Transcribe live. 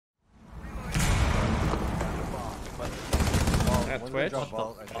got Twitch.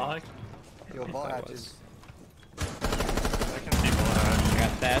 Vault, Fuck. Yo, vault hatches. I can see vault hatch. I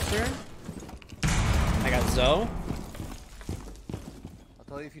got Thatcher. I got Zoe. I'll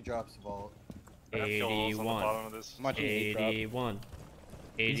tell you if he drops vault. I have fuel holes on the 81. bottom of this. Much easier drop. 81.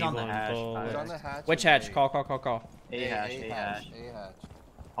 He's on the 81 hatch. bullet. He's on the hatch. Which and hatch? Call. A hash, A A hash. hatch.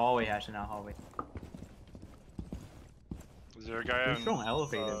 Hallway hash now, hallway. Is there a guy Who's on throwing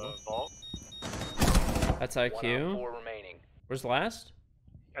elevator? vault? That's IQ. Where's the last?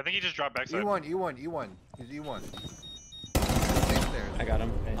 I think he just dropped backside. E1. He's E1. I got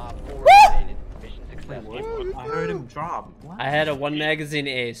him. I heard him drop. What? I had a 1 magazine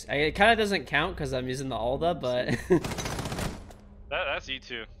ace. It kind of doesn't count because I'm using the Alda, but. That's E2.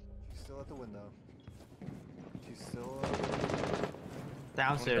 She's still at the window. She's still.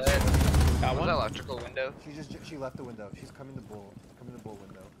 Downstairs. Got Was one. that electrical window? She left the window. She's coming to bull. Coming to bull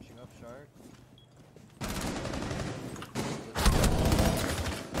window. Pushing up shark.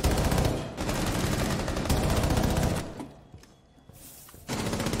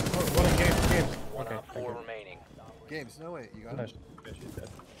 What a game. Okay. Games. No way. You got Nice. it. Yeah, she's dead.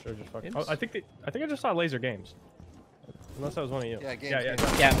 Sure, just fucking. Games? Oh, I think I just saw laser games. Unless that was one of you. Yeah, games. Yeah.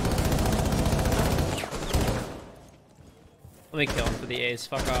 Games. Yeah. Let me kill him for the ace.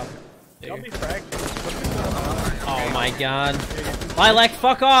 Fuck off. I'll be fragged. Oh my god. Lilac,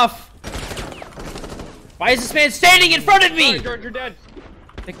 fuck off! Why is this man standing in front of me? George, you're dead.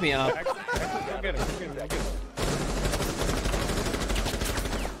 Pick me up. Go get him. Go get him.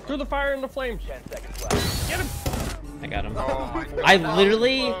 Through the fire and the flames. 10 seconds left. Get him. I got him. Oh my God. I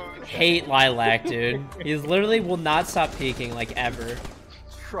literally hate Lilac, dude. He literally will not stop peeking, like, ever.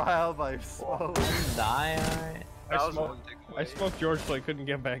 Trial by slow. Die. I smoked George so he couldn't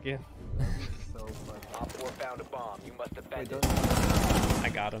get back in. So funny. Op 4 found a bomb. You must defend Wait, it. don't. I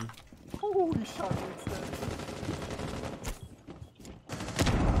got him. Oh, he shot me instead.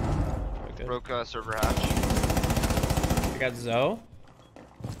 We're good. Broke server hatch. I got Zoe.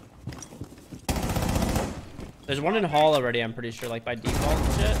 There's one in hall already, I'm pretty sure, like by default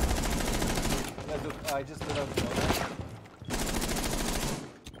and shit. I just did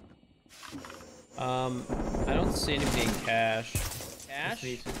I don't see anybody in cash. Cash?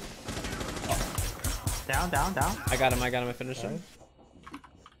 Down. I got him, I finished him.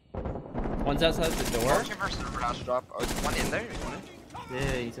 One's outside the door. Watching for server hatch drop. Oh, is one in there?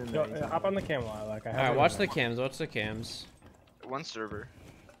 Yeah, he's in there. Yo, hop on the cam line. Like I have. Alright, watch the cams, One server.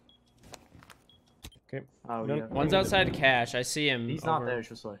 Okay. Oh, No, yeah. One's outside cash, I see him. He's not over. there,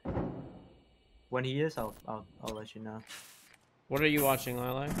 just like. When he is, I'll let you know. What are you watching,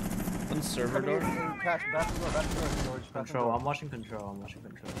 Lilac? One's server door. Cash, back to door, George. Control. I'm watching control.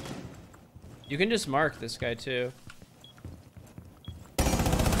 You can just mark this guy too.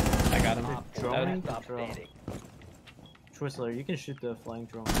 I got him. Drone Stop control. standing. Twizzler, you can shoot the flying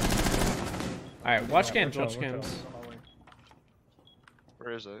drone. Alright, watch cams. Watch out.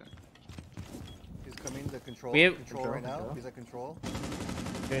 Where is it? He's coming to control. We have- Control right now. He's at control.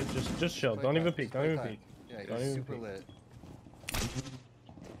 Okay, just chill. Don't even peek. Don't even peek. Yeah, Don't he's even super peek. lit.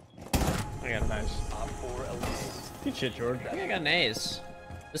 I got him. Nice. Op 4 eliminated. Good shit, George. I think I got an ace.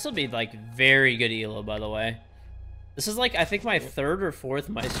 This will be like very good elo, by the way. This is like I think my 3rd or 4th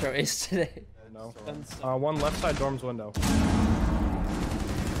Maestro ace today. No. Done so- One left side dorms window.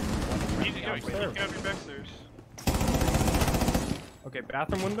 You can have your backstairs. Okay,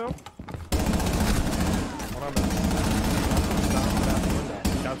 bathroom window. One on bathroom window.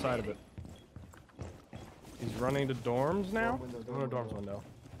 He's outside of it. He's running to dorms now. Dorms window.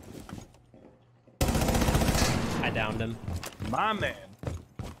 I downed him. My man.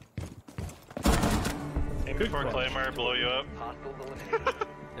 Aim before clutch. Claymore blow you up. Hostiles eliminated.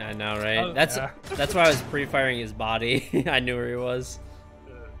 I know, right? Oh, that's yeah. that's why I was pre-firing his body. I knew where he was.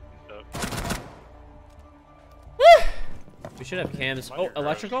 We should have cams. Oh,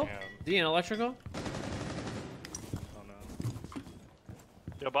 electrical? Is he in electrical? Oh no.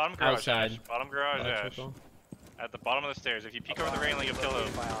 Yo, bottom garage. Outside. Ash. Bottom garage. Ash. Electrical. At the bottom of the stairs. If you peek over the railing, you'll kill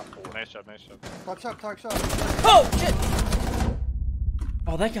him. By Op 4. Nice job. Nice job. Talk shop. Oh shit!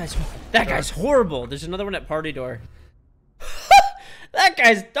 Oh, that guy's horrible. There's another one at party door. That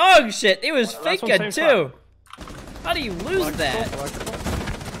guy's dog shit. It was fake one, good same too. How do you lose that?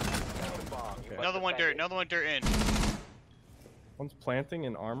 Another one dirt. Another one dirt in. One's planting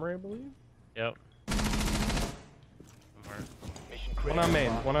in armory, I believe. Yep. Mission One on main.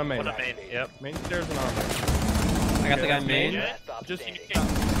 One on main. One on main. Yep. Main stairs and armory. I got the guy main. Yeah. Stop Just standing.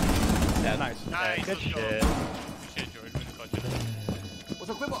 Yeah, Nice. Nice. Good shit. Good shit, George. Good clutch. What's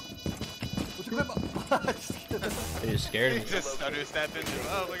a quibble? You scared He me. just stutter stepped into him.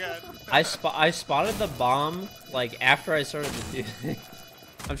 Oh my god. I spotted the bomb like after I started to do it.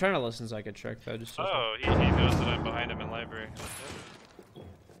 I'm trying to listen so I could trick though. Just so Oh, he knows that I'm behind him in library.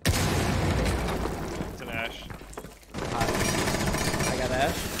 It's an Ash. I got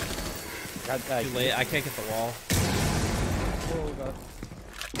Ash. Got that. Too late. I can't get the wall. Oh god.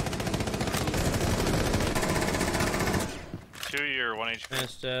 2 or 1 HP.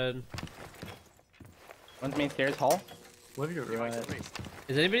 Ash dead. One's main stairs, hall. Where you at?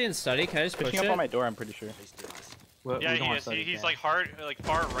 Is anybody in study? Can I just push Pushing up it? on my door, I'm pretty sure. Yeah, he is. He's like like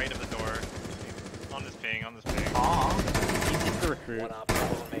far right of the door. On this ping, on this ping. He's the recruit. One op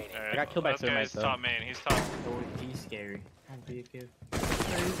 4 remaining. Alright, I got killed by this Thermite, guy's though. top main. He's top. Oh, he's scary. Don't be a kid.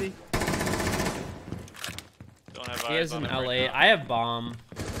 Crazy. Don't have He eyes is on in him LA. right now. I have bomb.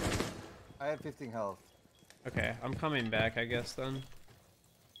 I have 15 health. Okay, I'm coming back. I guess then.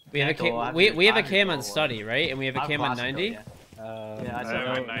 We have a Can't go, cam. I We have a to cam go, on study, right? And we have a I'm cam on classical, 90. yeah. Yeah, I I said have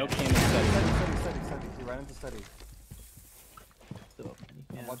No, a no 90. came in study. Study. He ran into study. Still,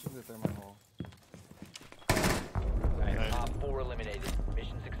 I'm yeah. watching the thermite hole. Nice. Op 4 eliminated.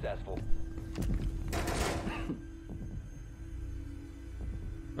 Mission successful.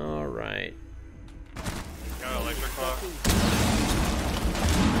 All right. Got an electric clock.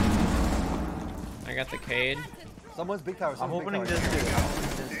 I got the Cade. Someone's big tower. I'm Someone's opening big this tower. too. I'm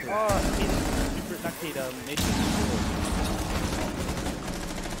opening this too. Oh, super, not Kate,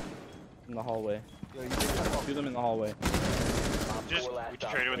 in the hallway. Yo, you just Do them in the hallway. Op Just 4 we last just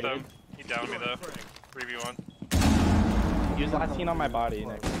op. traded with them. He downed me though. 3v1. Use last scene on my body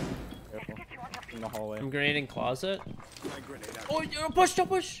next. Careful. In the hallway. I'm grenading closet. Oh, you push! Don't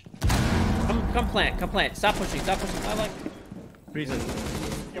push! Come plant. Come plant. Stop pushing. Stop pushing. I like. Reason.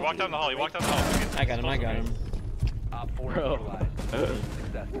 He walked down the hall. He walked down the hall. I got him. I got him. Op 4 Bro. neutralized. Mission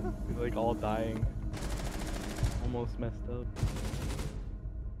successful. We're like all dying. Almost messed up.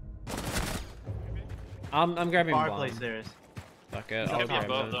 I'm grabbing bomb. Fireplace stairs. Fuck it. He's I'll up grab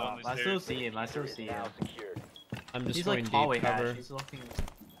above it. them. On the I still stairs. see him. I still see him. Now secured. I'm just He's going like hallway deep cover. hash. He's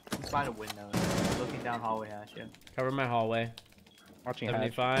by the window. He's looking down hallway hash. Yeah. Cover my hallway. Watching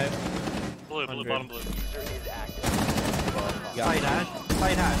hatch. 75. Blue, 100. bottom blue. User is active. Side hash.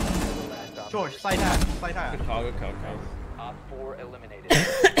 Side hash. Last op. George, side hash. Side hash. Good call. Good call. Op 4 eliminated.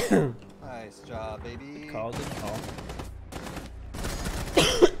 Nice job, baby. Good call. Good call.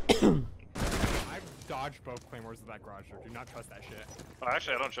 I've dodged both claymores with that garage door. Do not trust that shit. Oh,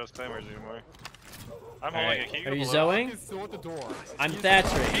 actually, I don't trust claymores anymore. I'm All holding right. it. Can you Are go you below? zoing? He's still at the door. I'm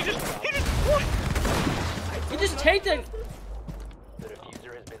Thatchering. He just You just take the. The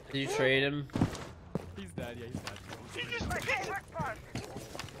diffuser has been Did you secured. trade him? He's dead. Yeah, he's dead.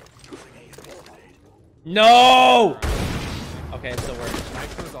 No! Okay, it still works.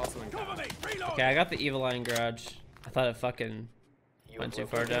 Maestro is also in combat. Okay, I got the evil line garage. I thought it fucking You went have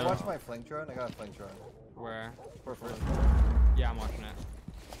too far Can you down. watch my flank drone? I got a flank drone. Where? For flank. Yeah, I'm watching it.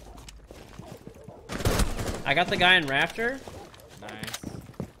 I got the guy in Rafter. Nice.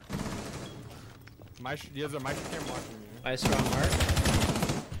 There's a Maestro cam watching you. By strong mark.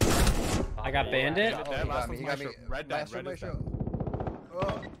 I got Bandit. Oh, That he last got me. He one's got me. Maestro. Red dead. Maestro, Red is Maestro. dead. Oh.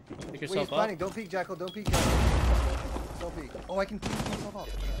 Pick Wait, he's yourself up. planning. Don't peek, Jackal. Don't peek, Jackal. Don't peek. Oh, I can peek myself up.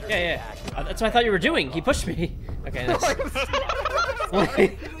 Yeah, yeah. That's what I thought you were doing. He pushed me. Okay, nice. Wait.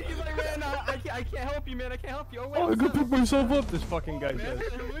 He's like, man, I can't help you, man. I can't help you. Oh, wait, Oh, I what's go up? pick myself up. This fucking guy Man,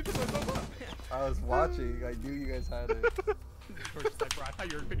 says. I really picked myself up. I was watching. I knew you guys had it. George is like, bro, I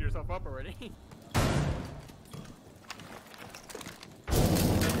thought you were picking yourself up already.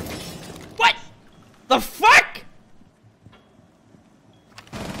 What? The fuck?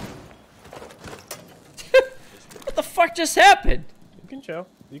 What the fuck just happened? You can chill.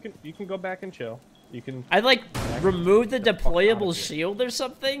 You can go back and chill. You can. I like removed the deployable here. shield or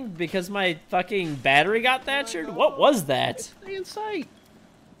something because my fucking battery got thatchered. What was that? Stay in sight.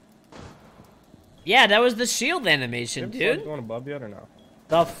 Yeah, that was the shield animation, dude. Going above yet or no?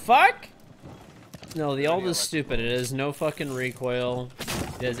 The fuck? No, the ult is stupid. It has no fucking recoil.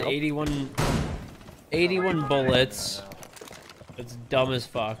 It has 81 bullets. It's dumb as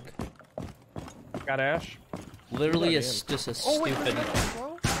fuck. Got Ash. Literally, Got it's him. just a stupid.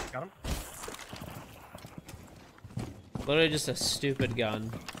 Got him. Literally just a stupid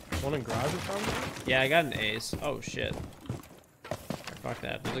gun. One in garage or something. Yeah, I got an ace. Oh shit. Fuck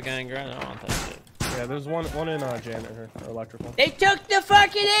that. There's a guy in ground. I don't want that shit. Yeah, there's one in janitor or electrical. They took the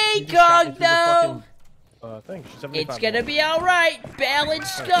fucking He just shot ACOG me through the though. fucking, thing. She's 75 It's gonna now. be alright.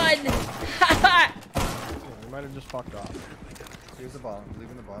 Balanced gun. Haha. Yeah, we might have just fucked off. Here's the bomb. I'm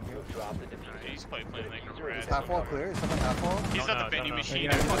leaving the bomb here. Drop the diffuser. He's probably playing like a rat. Is half wall clear? Is someone half wall? He's No, at the no, vending no. machine.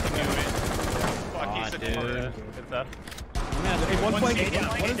 Yeah, Fucking do it. Fuck, Aw, he's at dude. the Good stuff. Hey, one flank. K down,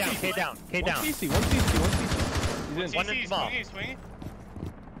 One K is down, CC. K down, K One down. CC. One CC. One CC. He's in. One in He's small. swinging. He's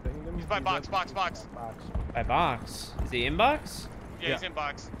He's by box. Box. By box. Is he in box? Yeah, he's in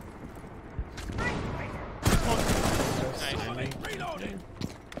box. Nice.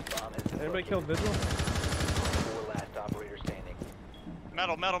 Anybody killed Vigil? 4 last operator standing.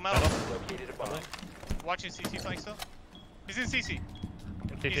 Metal. Located a bomb. Watching CC flank still. He's in CC.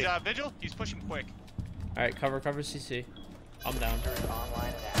 He's CC. Vigil. He's pushing quick. All right, cover CC. I'm down.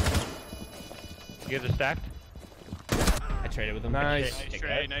 Online and active. You guys are stacked? I traded with him. Nice. Nice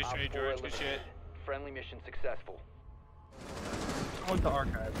trade, Op 4 George. Good eliminated. shit. Friendly mission successful. Going to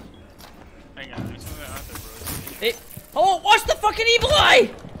archives. Hang on, there's something out there, bro. Hey, oh, watch the fucking evil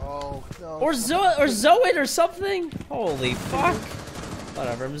eye! Oh, no. Or Zoid or something. Holy fuck.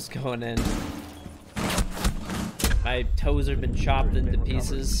 Whatever, I'm just going in. My toes have been chopped into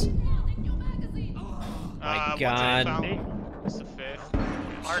pieces. My God. It's the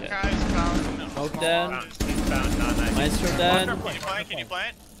 5th. Archives found. Smoke dead. He's found, not nice. Maestro dead. Can you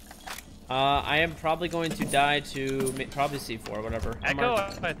plant? I am probably going to die to probably C4, whatever. I'm Echo,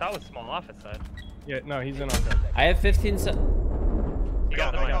 marked. I thought was small office side. Yeah, no, he's in archives. I have 15 You got it, Go,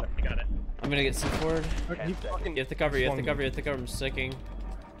 I got go. it, I got it. I'm gonna get C4'd. He fucking. You have to cover, you have to cover, you have to cover. I'm sicking.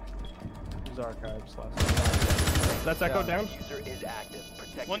 He's archives. Last. That's Echo down. Diffuser is active.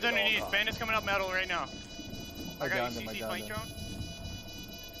 Protected One's at all underneath. costs. Bandit's coming up metal right now. I got downed you, him, I CC downed flank him. drone.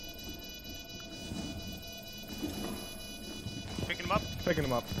 Picking him up. Picking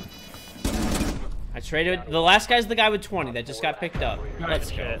him up. I traded. The last guy's the guy with 20 that just got picked up. Let's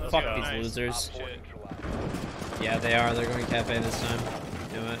go. Shit, let's Fuck go. these Nice. losers. Shit. Yeah, they are. They're going cafe this time.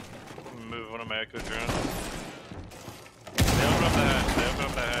 Do it. Move one of my echo drones. They open up the hatch. They open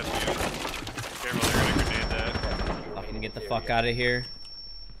up the hatch. Careful, they're gonna grenade that. Fucking get the fuck out of here.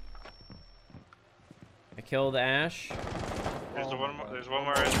 I killed Ash. There's one more. There's one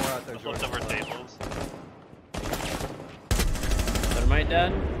more One more out there, in George. leftover tables. Thermite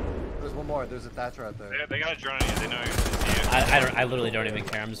dead. There's one more. There's a Thatcher out there. They got a drone on you. They know you're gonna see you. I literally don't even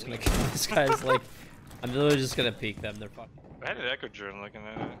care. I'm just gonna kill these guys. Like, I'm literally just gonna peek them. They're fucking. I had an echo drone looking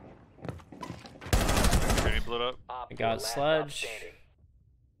at it. Grenade blew up. Op I 4 got last Sledge. stop standing.